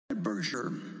at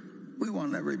Berkshire, we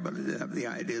want everybody to have the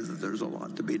idea that there's a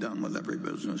lot to be done with every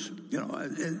business.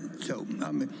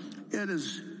 It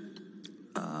is,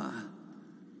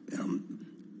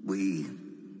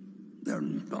 they're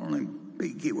only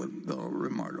Beaky would build a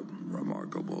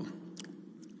remarkable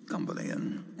company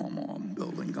in Omaha,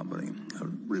 building company,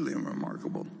 really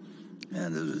remarkable.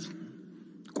 And there's a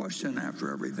question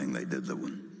after everything they did,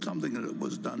 something that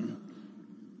was done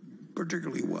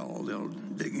particularly well,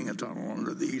 digging a tunnel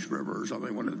under the East River or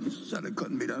something when it said it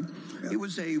couldn't be done. Yeah. He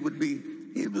would say he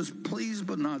was pleased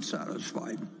but not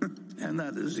satisfied. And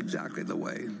that is exactly the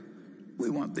way we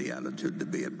want the attitude to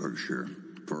be at Berkshire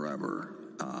forever.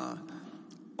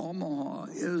 Omaha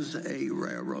is a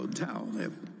railroad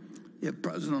town. If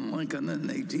President Lincoln in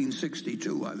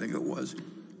 1862, I think it was,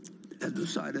 had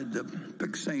decided to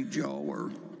pick St. Joe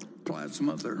or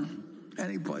Plattsmouth or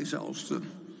any place else to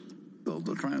build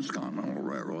the Transcontinental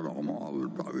Railroad, Omaha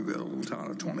would probably be a little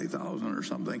town of 20,000 or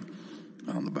something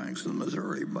on the banks of the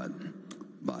Missouri. But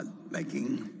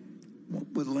making,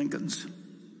 with Lincoln's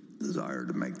desire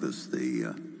to make this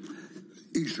the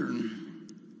Eastern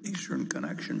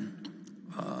connection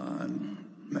and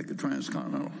make a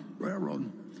Transcontinental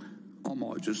Railroad,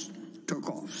 Omaha just took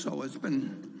off. So it's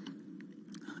been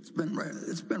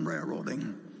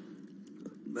railroading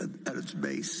at its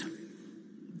base.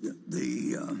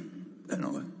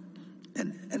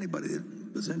 And anybody that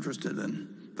was interested in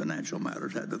financial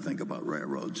matters had to think about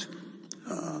railroads.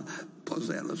 Plus,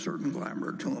 they had a certain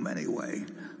glamour to them anyway.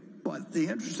 But the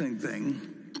interesting thing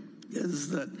is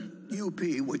that UP,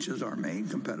 which is our main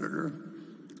competitor,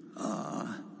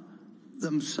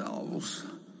 themselves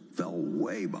fell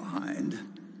way behind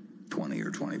 20 or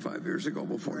 25 years ago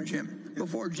before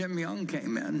Jim Young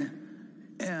came in.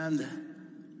 And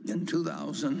in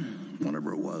 2000,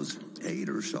 whenever it was, 8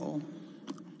 or so,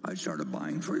 I started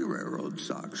buying 3 railroad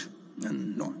stocks,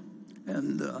 and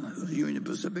Union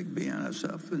Pacific,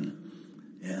 BNSF,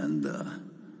 and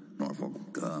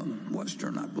Norfolk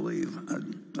Western, I believe. I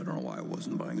don't know why I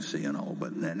wasn't buying C&O,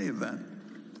 but in any event,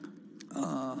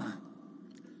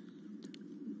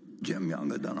 Jim Young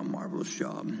had done a marvelous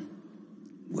job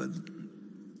with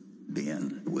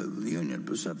Union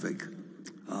Pacific,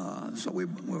 so we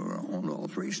owned all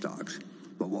 3 stocks.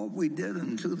 But what we did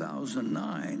in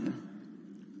 2009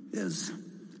 is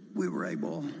we were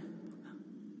able,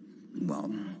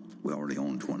 well, we already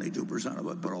owned 22% of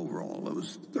it, but overall it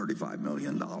was $35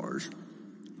 million, $1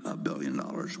 billion,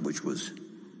 which was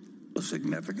a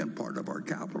significant part of our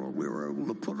capital. We were able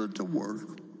to put it to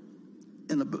work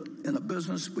in a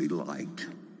business we liked,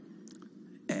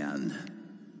 and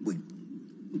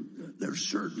there's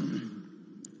certain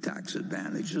tax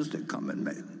advantages that come in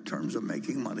terms of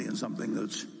making money in something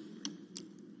that's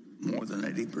more than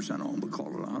 80% owned, we call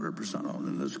it 100% owned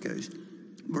in this case,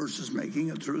 versus making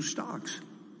it through stocks.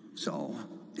 So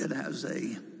it has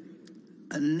a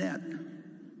net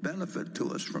benefit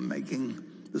to us from making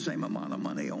the same amount of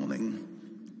money owning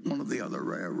one of the other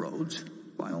railroads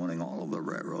by owning all of the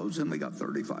railroads, and we got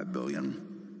 $35 billion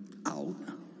out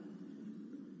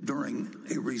during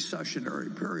a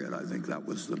recessionary period. I think that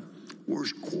was the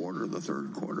worst quarter, the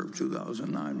third quarter of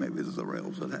 2009, maybe the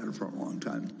rails had had it for a long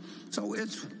time. So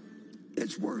it's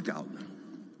worked out.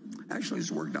 Actually,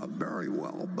 it's worked out very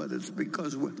well, but it's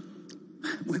because we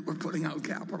were putting out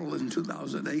capital in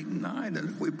 2008 and 2009, and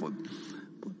if we put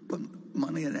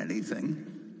money in anything,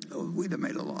 we'd have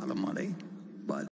made a lot of money.